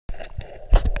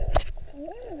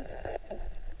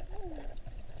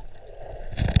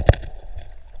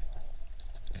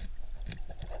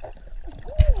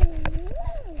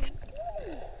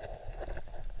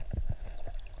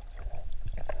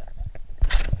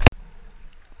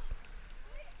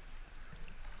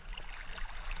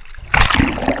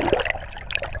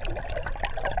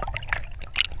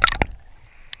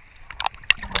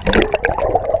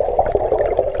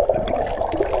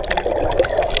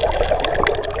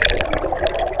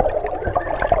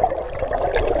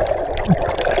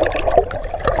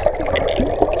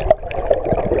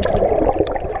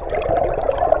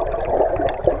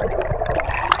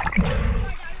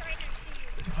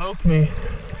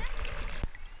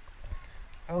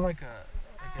found like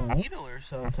a needle or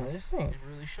something. This thing is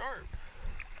really sharp.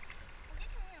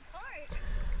 It's only a part.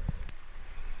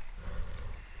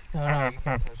 No, you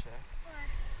can't touch that. Why?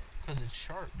 Because it's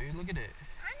sharp, dude. Look at it.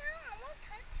 I know, I won't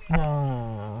touch it.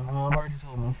 No, Mom already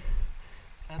told me.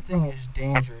 That thing is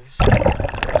dangerous.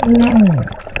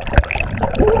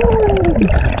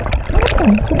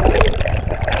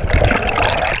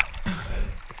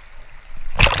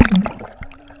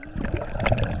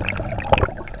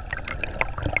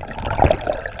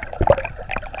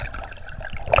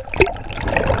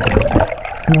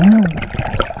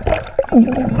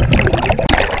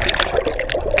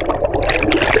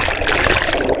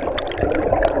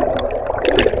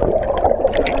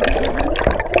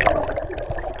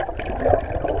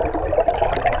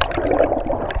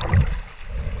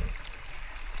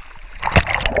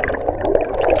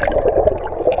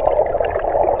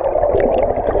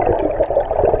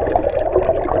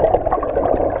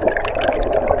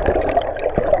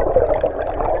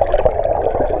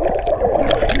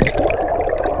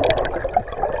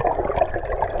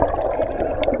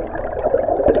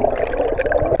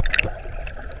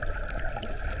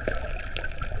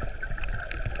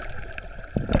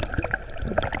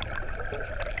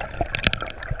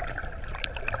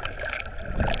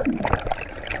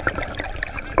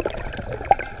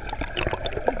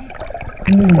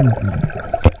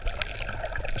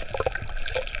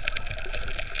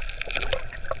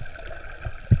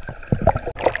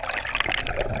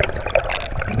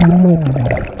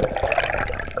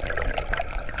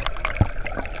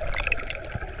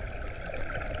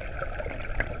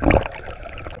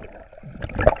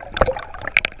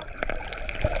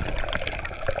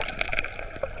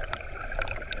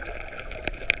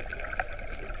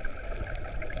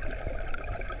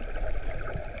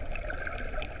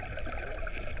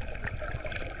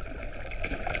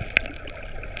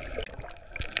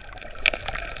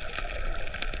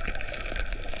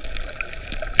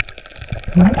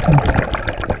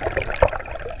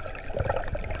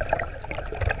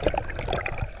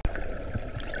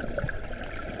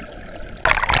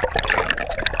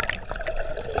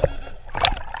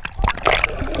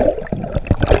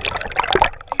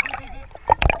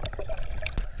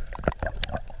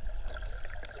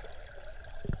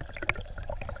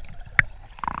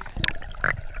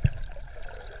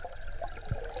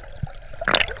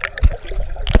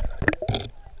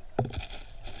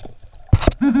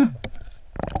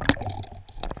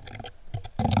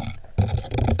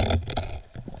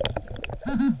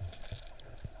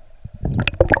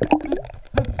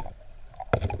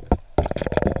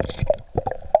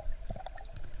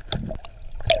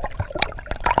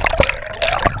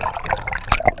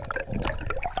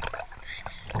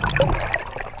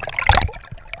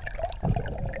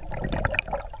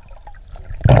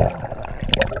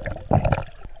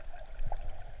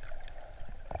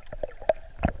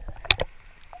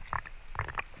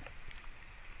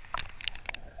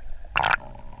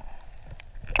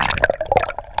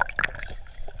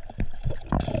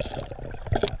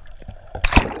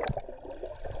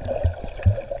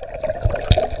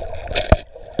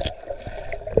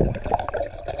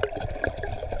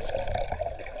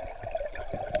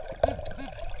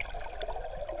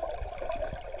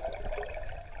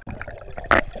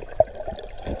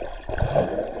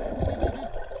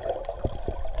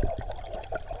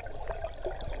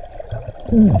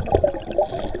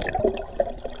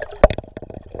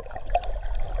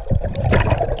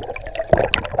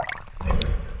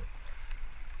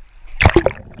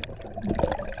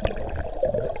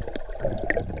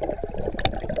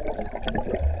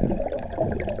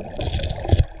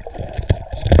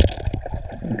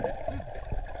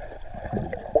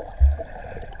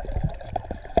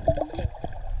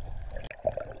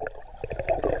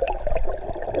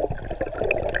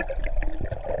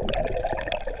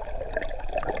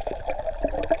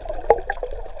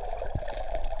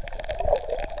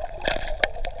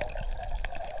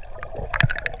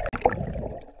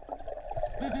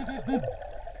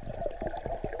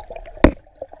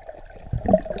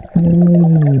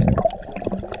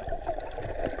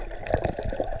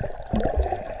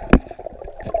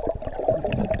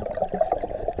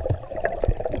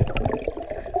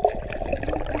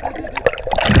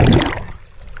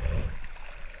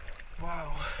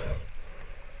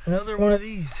 Another one of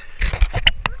these.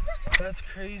 That's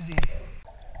crazy.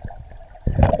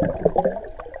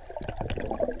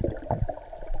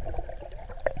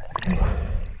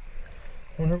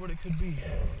 Wonder what it could be.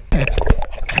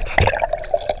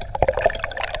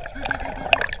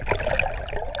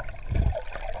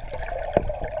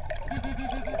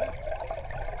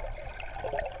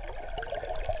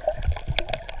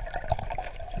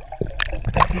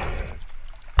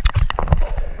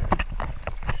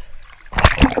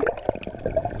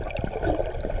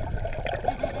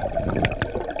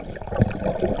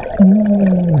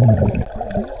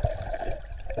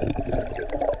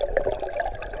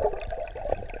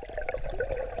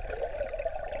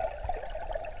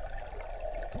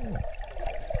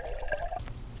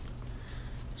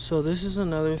 So this is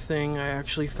another thing I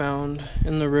actually found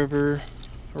in the river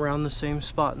around the same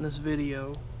spot in this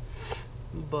video,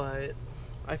 but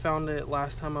I found it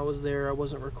last time I was there. I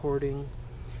wasn't recording.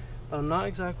 I'm not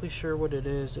exactly sure what it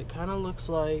is. It kind of looks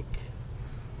like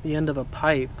the end of a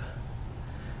pipe,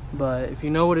 but if you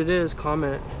know what it is,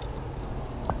 comment.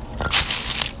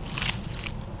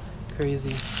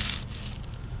 Crazy.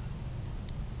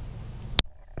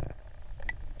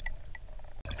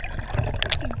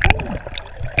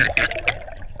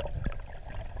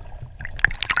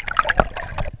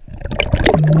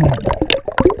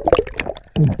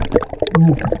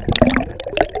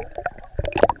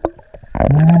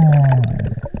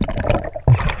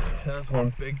 That's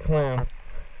one big clam.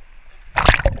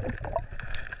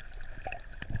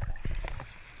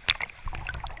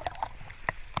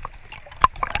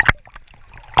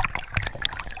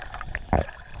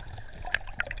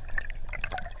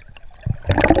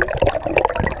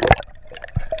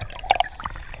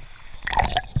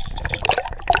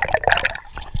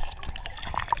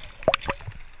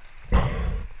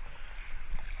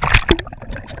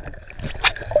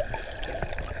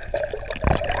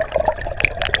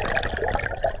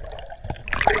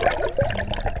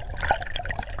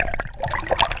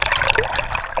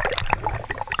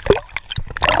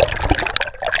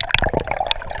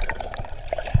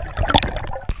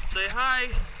 Say hi,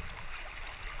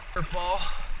 ball.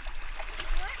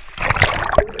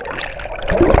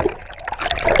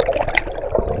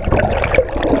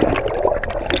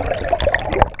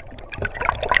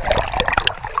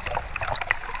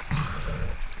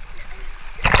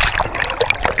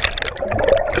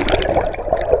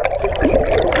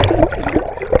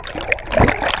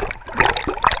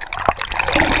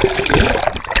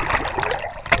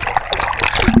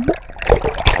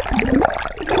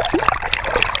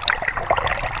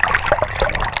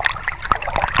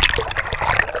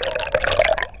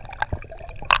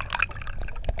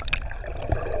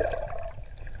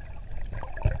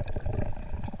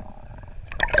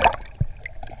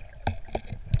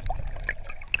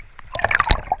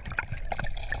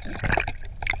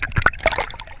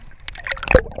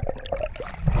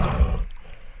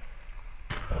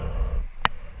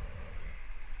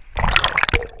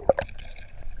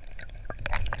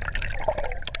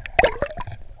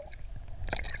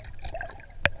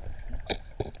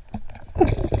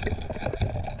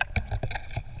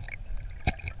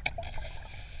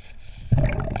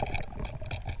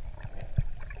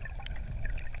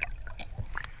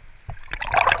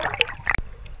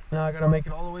 Now I gotta make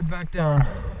it all the way back down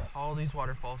all these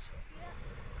waterfalls.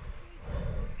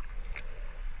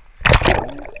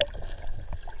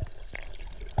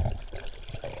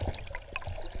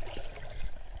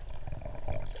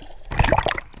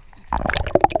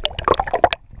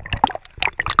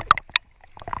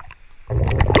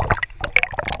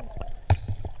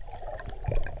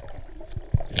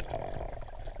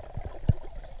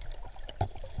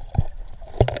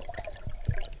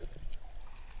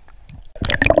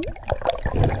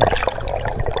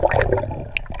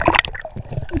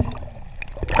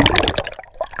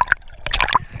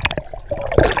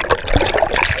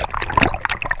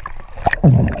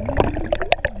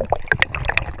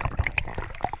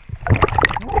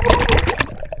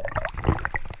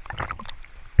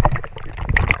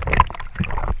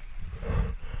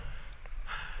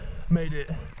 Made it.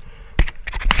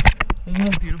 Isn't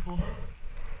that beautiful?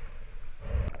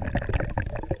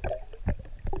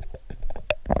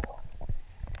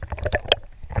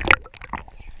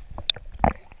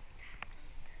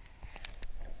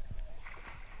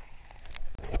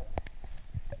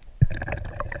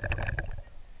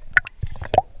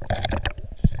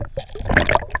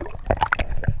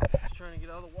 Just trying to get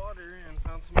out of the water and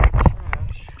found some more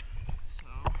trash. So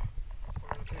we're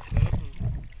gonna pick it up and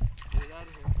get it out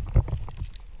of here.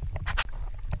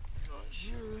 Not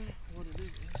sure what it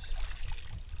is,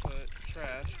 but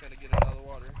trash, gotta get it out of the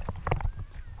water.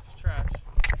 It's trash.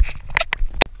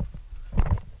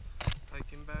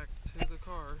 Hiking back to the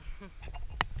car.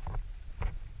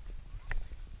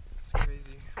 It's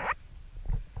crazy.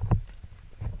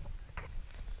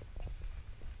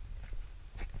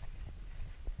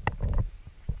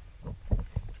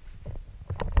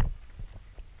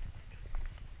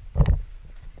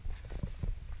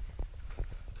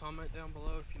 Comment down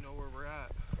below if you know where we're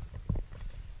at.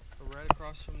 We're right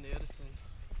across from the Edison.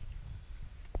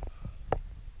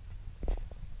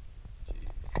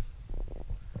 Jeez.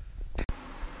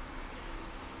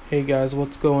 Hey guys,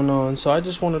 what's going on? So I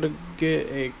just wanted to get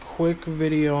a quick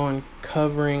video on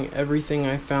covering everything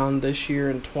I found this year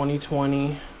in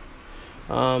 2020.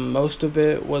 Most of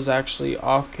it was actually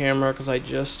off camera because I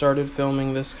just started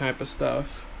filming this type of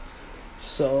stuff.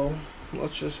 So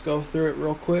let's just go through it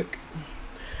real quick.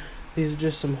 These are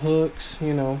just some hooks,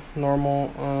 you know,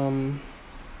 normal.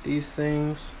 These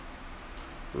things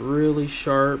really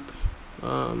sharp.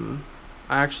 I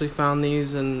actually found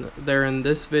these and they're in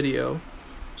this video.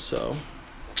 So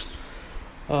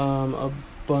a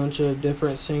bunch of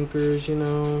different sinkers, you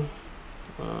know.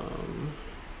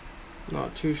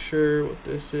 Not too sure what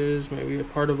this is. Maybe a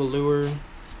part of a lure.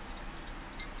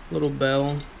 Little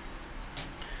bell.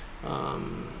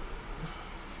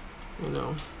 You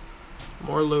know,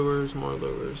 more lures, more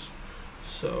lures.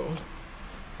 So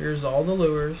here's all the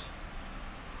lures.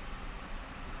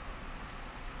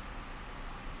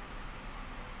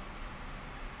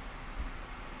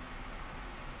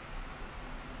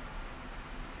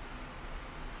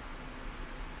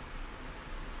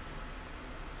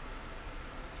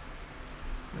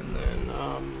 And then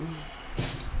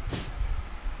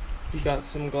you got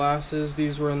some glasses.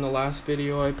 These were in the last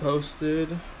video I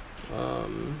posted.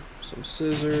 Some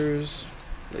scissors.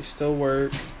 They still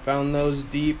work. Found those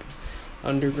deep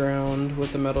underground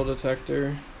with the metal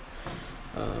detector.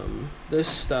 This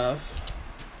stuff,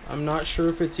 I'm not sure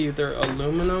if it's either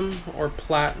aluminum or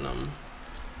platinum,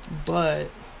 but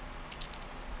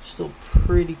still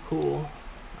pretty cool.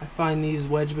 I find these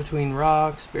wedged between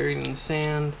rocks, buried in the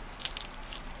sand.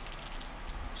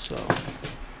 So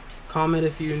comment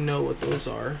if you know what those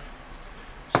are.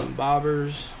 Some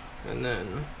bobbers, and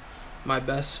then my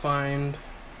best find,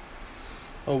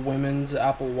 a women's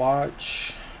Apple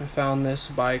Watch. I found this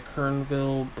by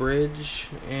Kernville Bridge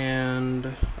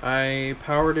and I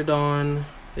powered it on.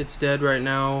 It's dead right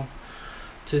now,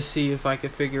 to see if I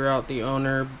could figure out the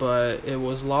owner, but it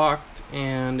was locked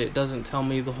and it doesn't tell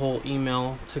me the whole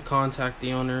email to contact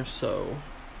the owner, so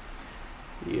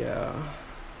yeah.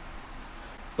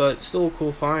 But still a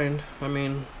cool find. I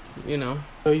mean, you know.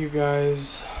 So you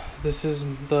guys, this is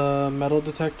the metal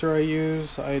detector I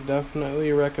use. I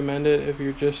definitely recommend it if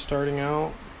you're just starting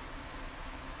out.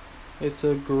 It's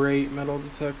a great metal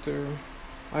detector.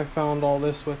 I found all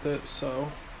this with it,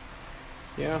 so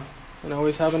yeah. And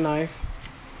always have a knife,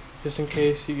 just in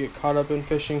case you get caught up in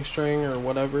fishing string or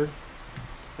whatever.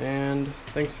 And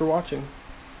thanks for watching.